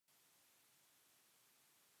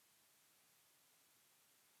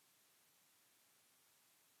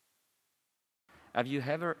Have you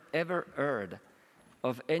ever heard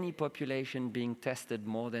of any population being tested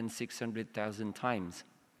more than 600,000 times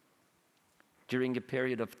during a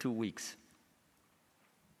period of 2 weeks?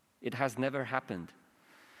 It has never happened.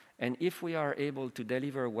 And if we are able to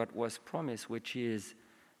deliver what was promised, which is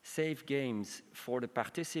safe games for the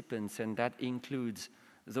participants, and that includes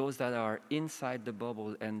those that are inside the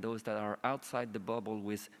bubble and those that are outside the bubble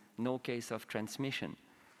with no case of transmission,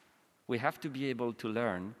 we have to be able to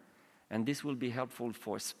learn, and this will be helpful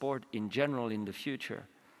for sport in general in the future,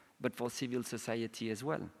 but for civil society as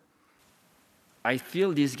well. I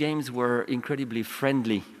feel these games were incredibly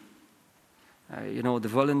friendly. You know, the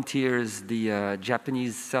volunteers, the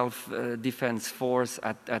Japanese self-defense force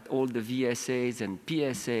at all the VSAs and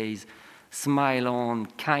PSAs, smile on,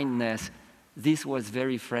 kindness, this was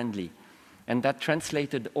very friendly. And that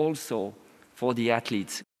translated also for the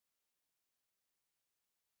athletes.